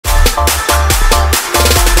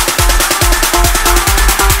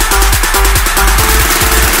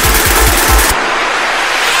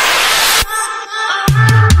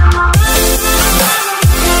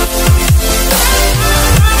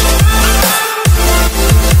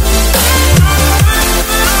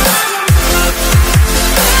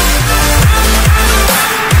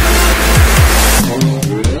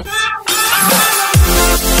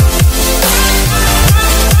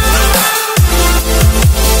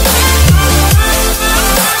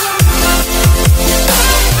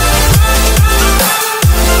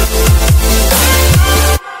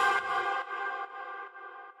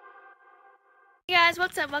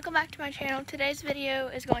welcome back to my channel. Today's video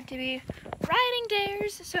is going to be riding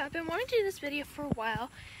dares. So I've been wanting to do this video for a while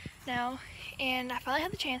now, and I finally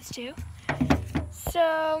had the chance to.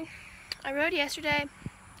 So I rode yesterday,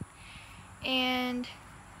 and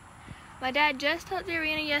my dad just left the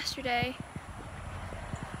arena yesterday,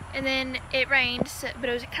 and then it rained, but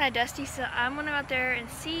it was kind of dusty, so I'm going to go out there and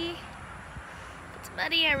see if it's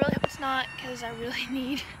muddy. I really hope it's not, because I really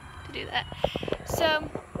need to do that. So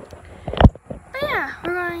yeah,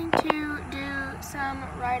 we're going to do some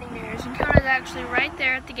riding dares, and Koda's actually right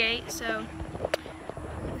there at the gate, so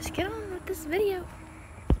let's get on with this video.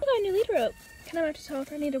 I got a new lead rope. Kind of have to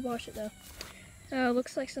talk. I need to wash it though. Oh,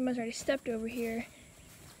 looks like somebody's already stepped over here.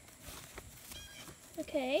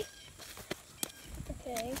 Okay.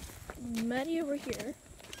 Okay. Muddy over here.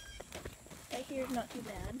 Right here is not too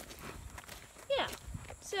bad. Yeah.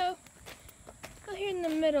 So out here in the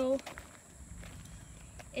middle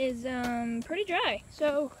is pretty dry,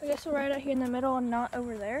 so I guess we'll ride out here in the middle and not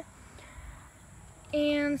over there.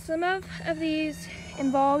 And some of these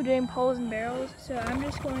involve doing poles and barrels, so I'm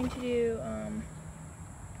just going to do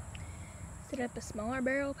set up a smaller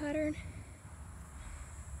barrel pattern.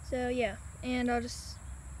 So yeah, and I'm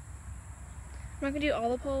not gonna do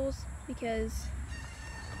all the poles because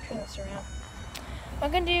turn this around.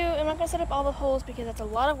 I'm not gonna set up all the poles because that's a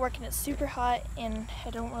lot of work and it's super hot and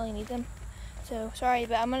I don't really need them. So sorry,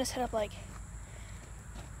 but I'm gonna set up like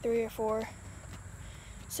 3 or 4.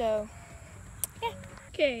 So yeah.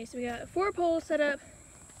 Okay, so we got 4 poles set up,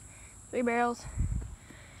 3 barrels,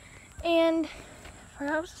 and what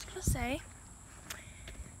I was just gonna say.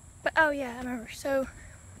 But oh yeah, I remember. So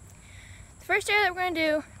the first dare that we're gonna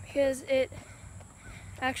do, because it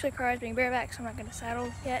actually requires being bareback, so I'm not gonna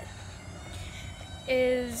saddle yet,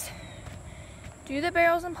 is do the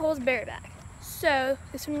barrels and poles bareback. So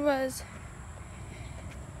this one was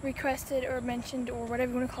requested or mentioned or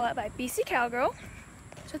whatever you want to call it by BC Cowgirl,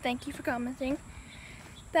 so thank you for commenting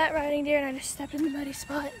that riding dare, and I just stepped in the muddy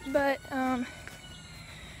spot. But I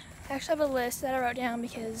actually have a list that I wrote down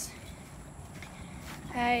because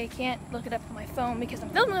I can't look it up on my phone because I'm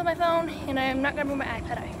filming with my phone and I'm not gonna bring my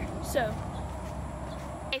iPad out here. So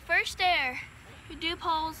okay, first dare, you do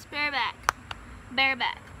poles bareback.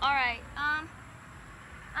 Alright,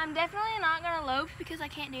 I'm definitely not gonna lope because I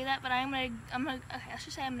can't do that, but okay, let's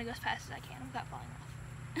just say I'm gonna go as fast as I can without falling off.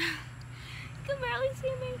 You can barely see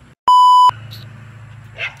me.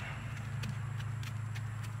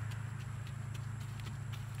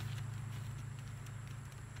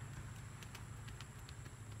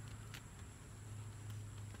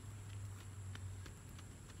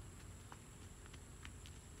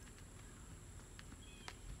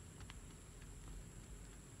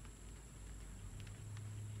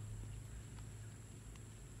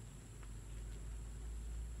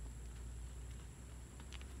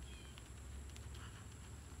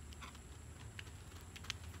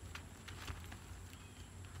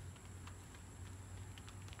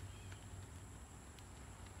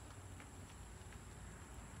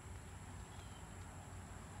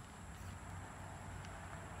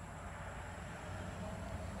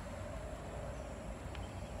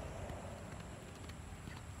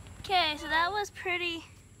 Okay, so that was pretty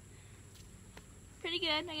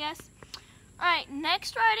good, I guess. Alright,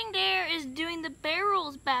 next riding dare is doing the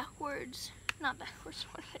barrels backwards. Not backwards,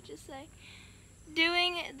 what did I just say?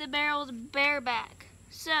 Doing the barrels bareback.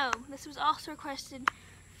 So, this was also requested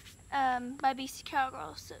by BC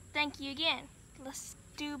Cowgirl, so thank you again. Let's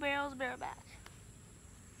do barrels bareback.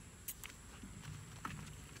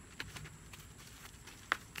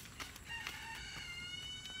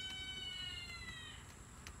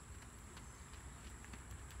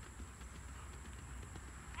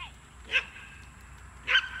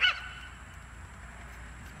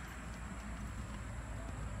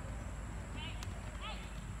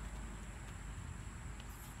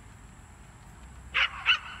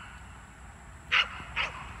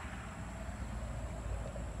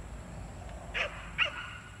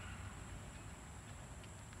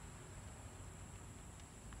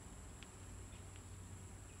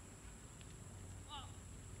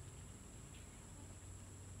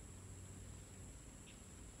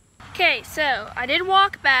 Okay, so I did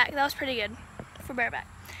walk back. That was pretty good for bareback.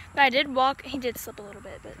 But I did walk, he did slip a little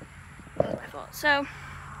bit, but that was my fault. So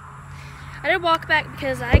I did walk back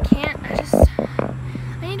because I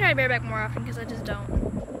need to ride bareback more often because I just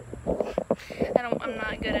don't. I'm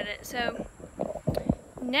not good at it. So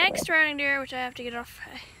next riding dare, which I have to get off,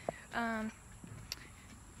 there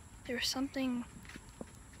was something,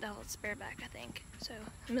 oh, it's bareback, I think. So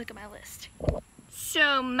let me look at my list.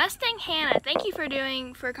 So Mustang Hannah, thank you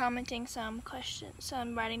for commenting some questions,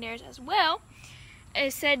 some riding dares as well.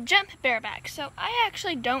 it said jump bareback. So I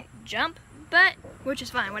actually don't jump, but which is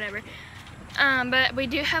fine, whatever. But we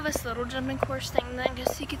do have this little jumping course thing that I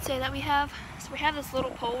guess you could say that we have. So we have this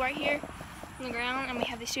little pole right here on the ground, and we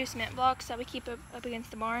have these 2 cement blocks that we keep up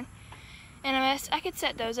against the barn. And I could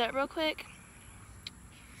set those up real quick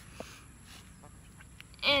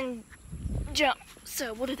and jump.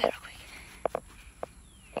 So we'll do that real quick.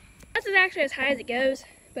 This is actually as high as it goes,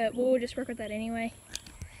 but we'll just work with that anyway.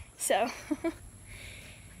 So,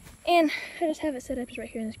 and I just have it set up just right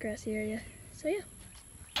here in this grassy area. So yeah.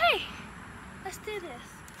 Hey, let's do this.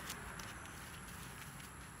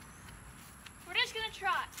 We're just gonna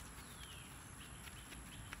trot.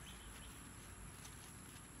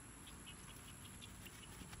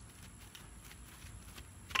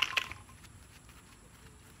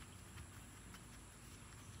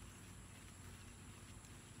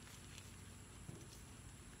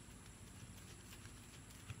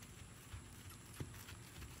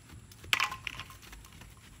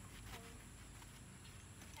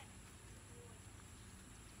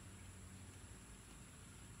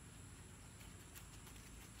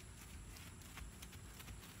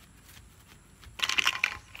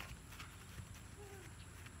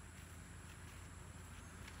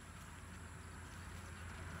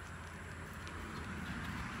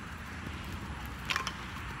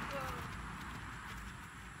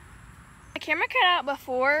 Camera cut out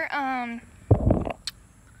before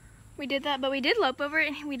we did that, but we did lope over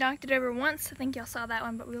it, and we knocked it over once. I think y'all saw that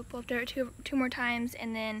one, but we loped over it two more times,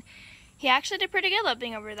 and then he actually did pretty good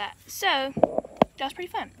loping over that. So that was pretty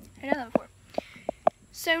fun. I've done that before.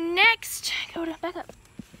 So next, Koda, back up,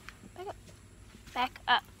 back up, back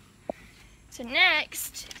up. So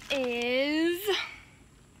next is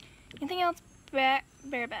anything else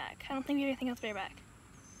bareback? I don't think we have anything else bareback.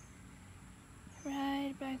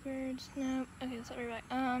 Ride backwards. No. Okay, that's not bareback.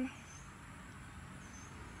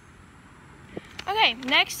 Okay,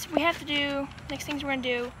 next things we're gonna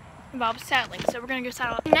do involves saddling. So we're gonna go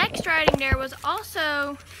saddle up. Next riding dare was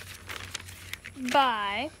also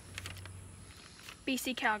by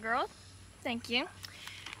BC Cowgirl. Thank you.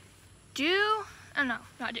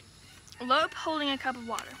 Lope holding a cup of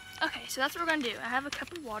water. Okay, so that's what we're gonna do. I have a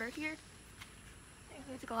cup of water here.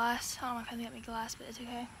 With a glass. I don't know if I got me glass, but it's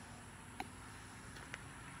okay.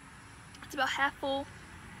 It's about half full,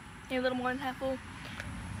 maybe a little more than half full.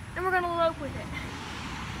 Then we're gonna lope with it.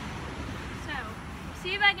 So, we'll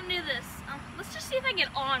see if I can do this. Let's just see if I can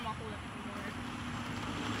get on while holding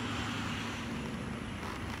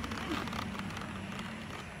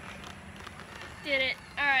it. Did it.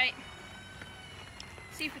 Alright.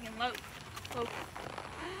 See if we can lope. Lope.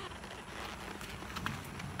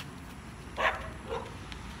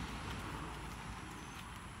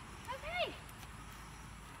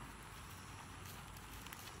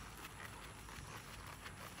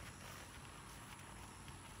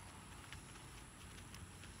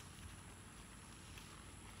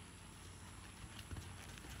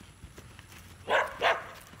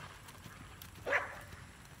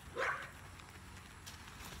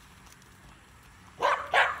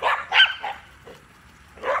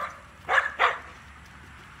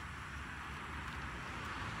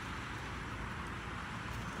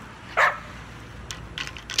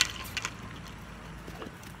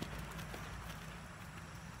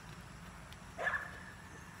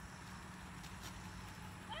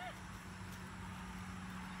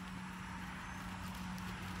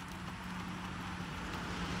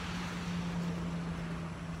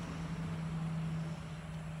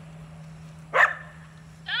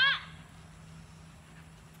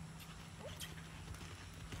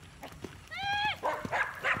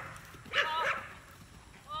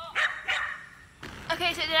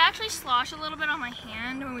 Okay, so it did actually slosh a little bit on my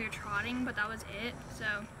hand when we were trotting, but that was it. So,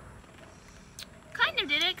 kind of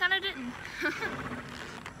did it, kind of didn't.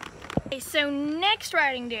 Okay, so next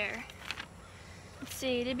riding dare. Let's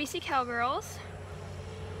see, did BC Cowgirls.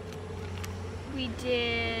 We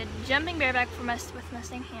did jumping bareback with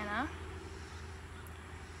Mustang Hannah.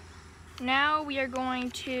 Now we are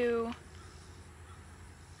going to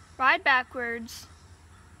ride backwards,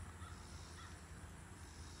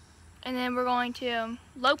 and then we're going to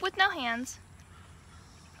lope with no hands.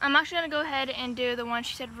 I'm actually going to go ahead and do the one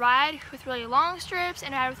she said, ride with really long stirrups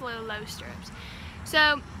and ride with really low stirrups.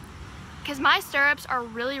 So, because my stirrups are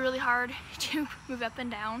really, really hard to move up and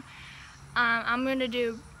down,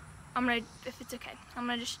 if it's okay, I'm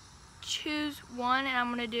going to just choose one, and I'm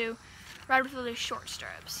going to do ride with really short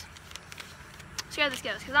stirrups. See how this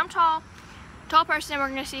goes, because I'm tall person, and we're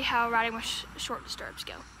going to see how riding with short stirrups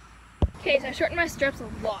go. Okay, so I shortened my stirrups a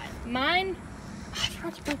lot. Mine, I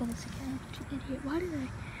forgot to plug on this again. What an idiot. Why did I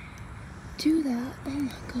do that. Oh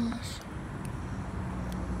my gosh.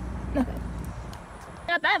 Okay.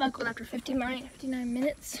 Got that buckled after 59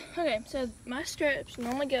 minutes. Okay, so my strips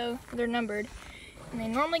normally go, they're numbered, and they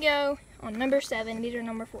normally go on number 7. These are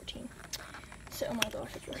number 14. So, oh my gosh,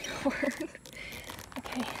 it's really hard.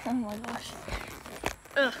 Okay, oh my gosh.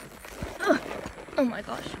 Ugh. Ugh. Oh my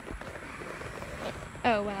gosh.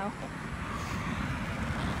 Oh wow.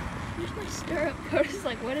 Here's my stirrup. Koda's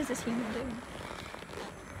like, what is this human doing?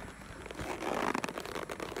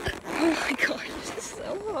 Oh my gosh, this is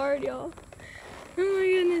so hard, y'all. Oh my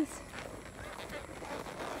goodness.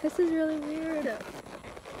 This is really weird.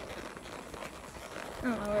 Oh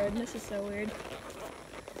my word, this is so weird.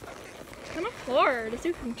 It's kind of hard. Let's see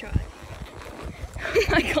if we can try. Oh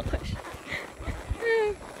my gosh.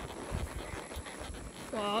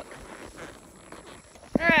 Walk.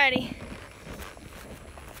 Alrighty.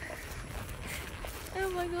 Oh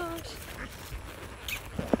my gosh.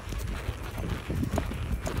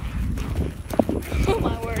 Oh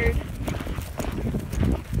my word.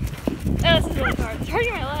 Oh, this is really hard. It's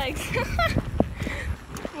hurting my legs.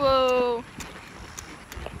 Whoa.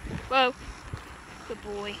 Whoa. Good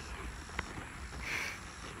boy.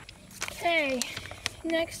 Okay,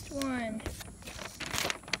 next one.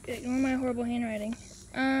 Ignore my horrible handwriting.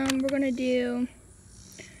 We're gonna do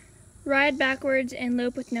ride backwards and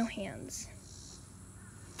lope with no hands.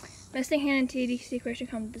 Resting hand and TDC question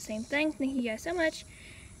come to the same thing. Thank you guys so much.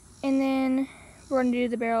 And then we're gonna do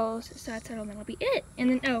the barrels side saddle, and that'll be it.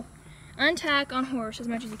 And then, oh, untack on horse as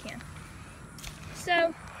much as you can.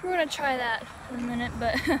 So we're gonna try that in a minute,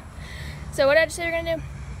 but so what did I just say we're gonna do?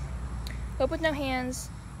 Lope with no hands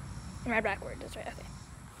and ride backwards. That's right. Okay.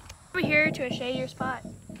 Over here to a shadier spot.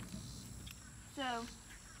 So,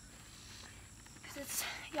 cause it's,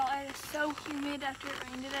 y'all, it is so humid after it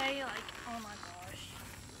rained today. Like, oh my gosh.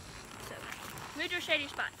 So, move to a shady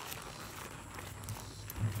spot.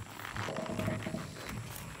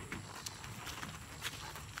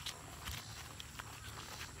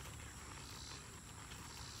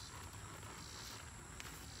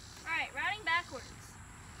 Alright, riding backwards.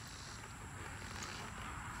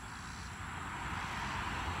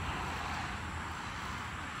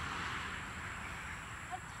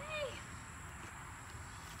 Okay.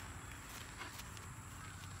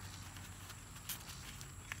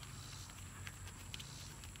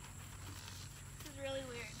 This is really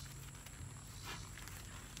weird.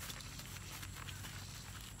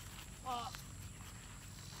 Oh.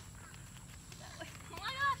 Oh my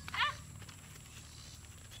gosh! Ah!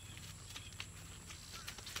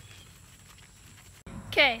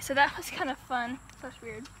 Okay, so that was kind of fun. That's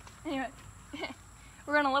weird. Anyway,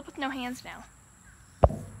 we're gonna lope with no hands now.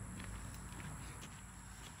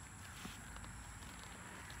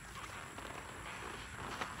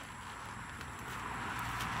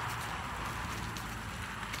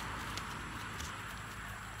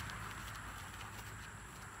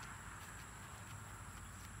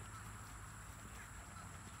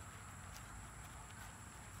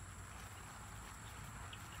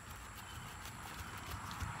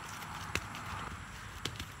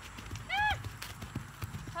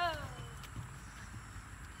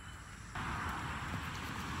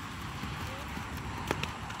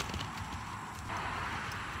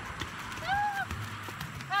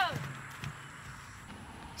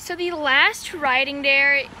 So the last riding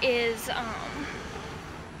dare is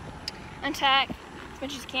untack as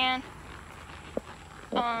much as you can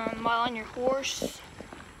while on your horse.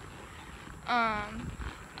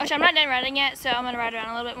 Actually, I'm not done riding yet, so I'm gonna ride around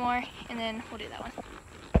a little bit more, and then we'll do that one.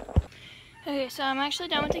 Okay, so I'm actually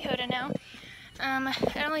done with Dakoda now.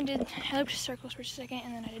 I looped circles for a second,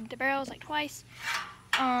 and then I did the barrels like twice.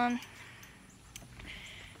 But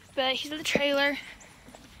he's at the trailer.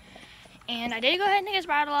 And I did go ahead and take his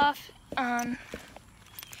bridle off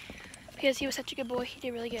because he was such a good boy. He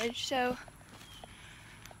did really good. So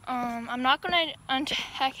I'm not going to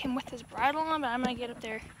untack him with his bridle on, but I'm going to get up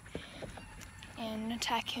there and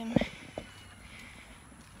attack him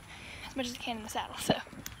as much as I can in the saddle. So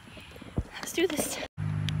let's do this.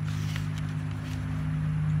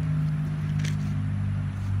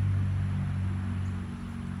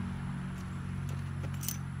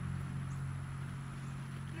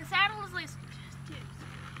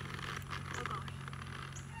 Oh gosh.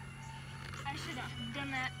 I should have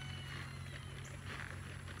done that.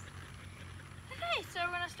 Okay, so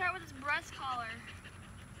we're going to start with this breast collar.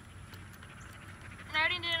 And I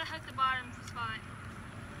already did hook the bottom spot.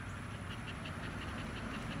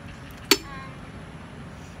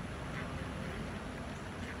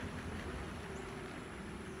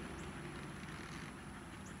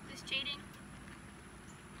 This cheating?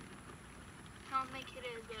 I don't think it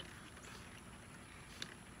is, but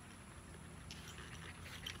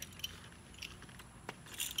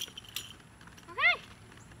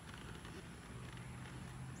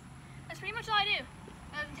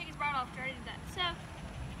after I already did that. So,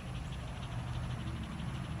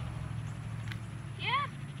 yeah.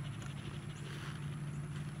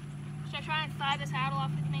 Should I try and slide the saddle off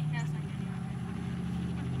with me? No, it's not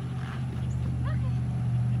good.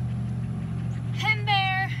 Okay. And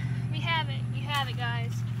there we have it. You have it,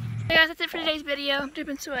 guys. Hey guys, that's it for today's video. I'm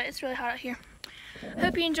dripping sweat. It's really hot out here.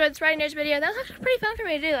 Hope you enjoyed this riding days video. That was actually pretty fun for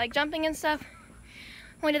me to do, like jumping and stuff.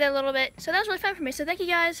 Only did that a little bit, so that was really fun for me. So thank you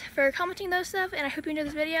guys for commenting those stuff, and I hope you enjoyed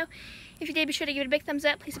this video. If you did, be sure to give it a big thumbs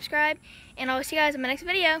up. Please subscribe, and I'll see you guys in my next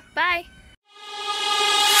video. Bye.